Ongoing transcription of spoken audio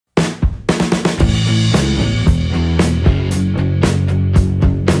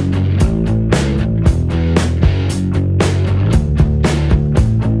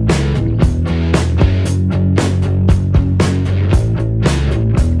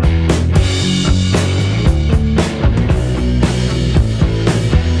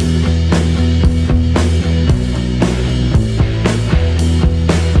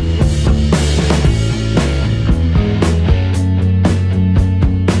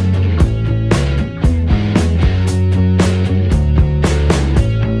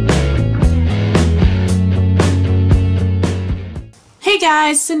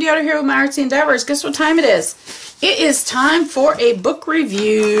guys, Cindy Otter here with my artsy endeavors. Guess what time it is? It is time for a book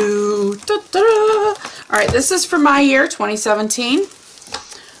review. Alright, this is for my year, 2017.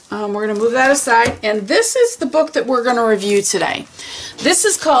 We're going to move that aside. And this is the book that we're going to review today. This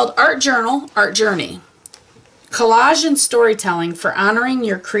is called Art Journal, Art Journey. Collage and Storytelling for Honoring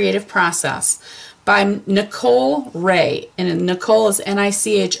Your Creative Process by Nicole Ray. And Nicole is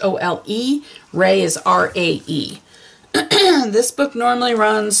N-I-C-H-O-L-E. Ray is R-A-E. This book normally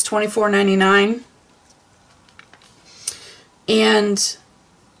runs $24.99. And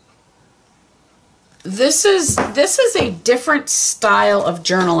this is a different style of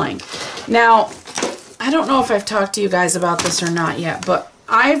journaling. Now, I don't know if I've talked to you guys about this or not yet, but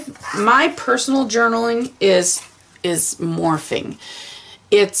my personal journaling is morphing.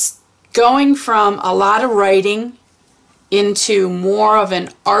 It's going from a lot of writing into more of an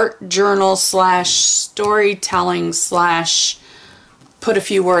art journal slash storytelling slash put a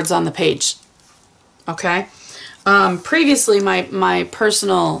few words on the page. Okay? Previously, my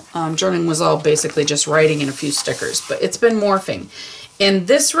personal journaling was all basically just writing and a few stickers, but it's been morphing. And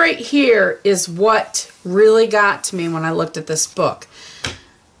this right here is what really got to me when I looked at this book.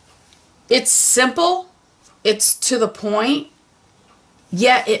 It's simple, it's to the point,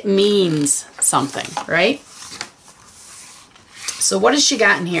 yet it means something, right? So what has she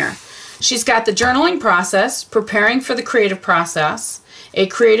got in here? She's got the journaling process, preparing for the creative process, a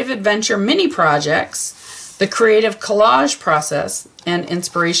creative adventure mini projects, the creative collage process, and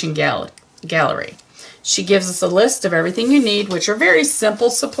inspiration gallery. She gives us a list of everything you need, which are very simple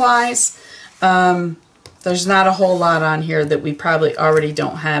supplies. There's not a whole lot on here that we probably already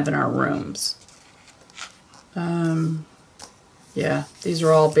don't have in our rooms. Yeah, these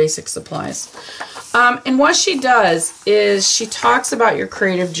are all basic supplies. And what she does is she talks about your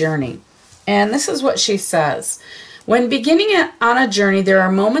creative journey. And this is what she says. When beginning on a journey, there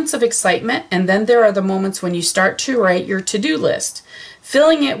are moments of excitement, and then there are the moments when you start to write your to-do list,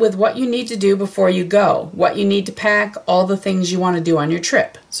 filling it with what you need to do before you go, what you need to pack, all the things you want to do on your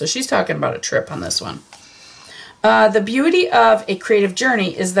trip. So she's talking about a trip on this one. The beauty of a creative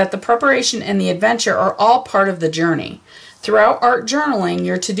journey is that the preparation and the adventure are all part of the journey. Throughout art journaling,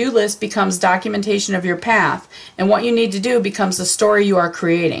 your to-do list becomes documentation of your path, and what you need to do becomes the story you are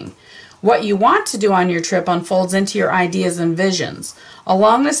creating. What you want to do on your trip unfolds into your ideas and visions.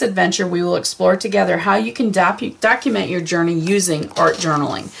 Along this adventure, we will explore together how you can document your journey using art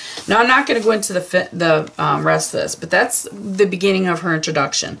journaling. Now, I'm not going to go into the rest of this, but that's the beginning of her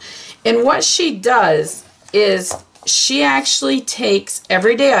introduction. And what she does is she actually takes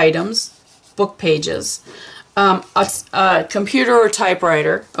everyday items, book pages, a computer or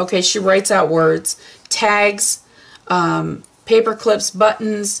typewriter. Okay, she writes out words, tags, paper clips,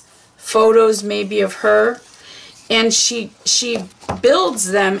 buttons, photos maybe of her, and she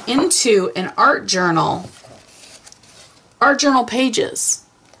builds them into an art journal pages.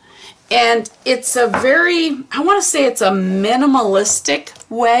 And it's a very, I want to say it's a minimalistic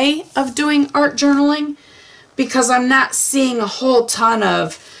way of doing art journaling, because I'm not seeing a whole ton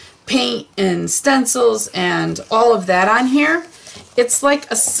of paint and stencils and all of that on here. It's like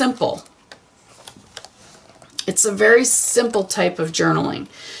it's a very simple type of journaling.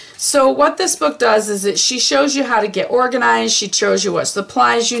 So what this book does is she shows you how to get organized, she shows you what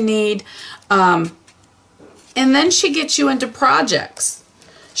supplies you need, and then she gets you into projects.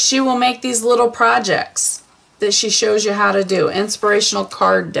 She will make these little projects that she shows you how to do. Inspirational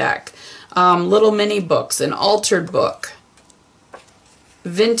card deck, little mini books, an altered book,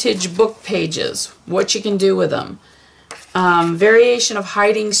 vintage book pages, what you can do with them. Variation of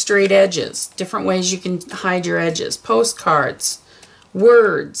hiding straight edges, different ways you can hide your edges. Postcards,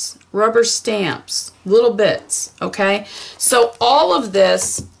 words, rubber stamps, little bits, okay? So all of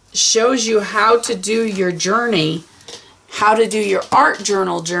this shows you how to do your journey, how to do your art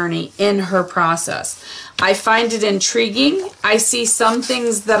journal journey in her process. I find it intriguing. I see some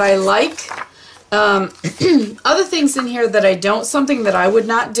things that I like. Other things in here that I don't, something that I would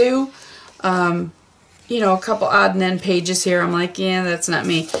not do. You know, a couple odd and end pages here. I'm like, yeah, that's not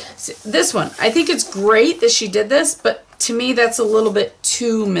me. This one, I think it's great that she did this, but to me, that's a little bit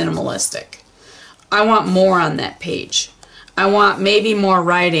too minimalistic. I want more on that page. I want maybe more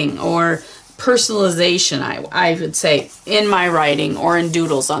writing or personalization, I would say, in my writing or in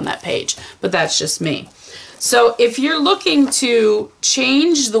doodles on that page. But that's just me. So if you're looking to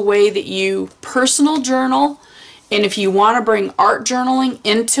change the way that you personal journal, and if you want to bring art journaling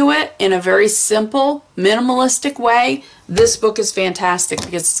into it in a very simple, minimalistic way, this book is fantastic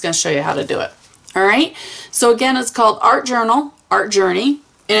because it's going to show you how to do it. All right? So again, it's called Art Journal, Art Journey,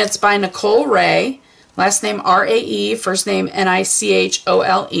 and it's by Nicole Ray. Last name R-A-E, first name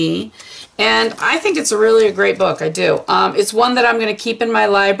N-I-C-H-O-L-E. And I think it's really a great book. I do. It's one that I'm going to keep in my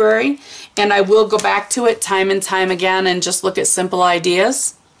library, and I will go back to it time and time again and just look at simple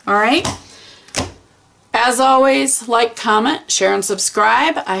ideas. All right? As always, like, comment, share, and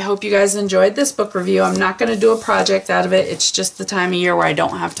subscribe. I hope you guys enjoyed this book review. I'm not going to do a project out of it. It's just the time of year where I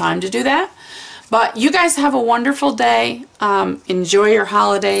don't have time to do that. But you guys have a wonderful day. Enjoy your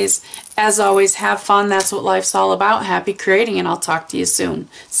holidays. As always, have fun. That's what life's all about. Happy creating, and I'll talk to you soon.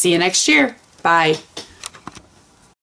 See you next year. Bye.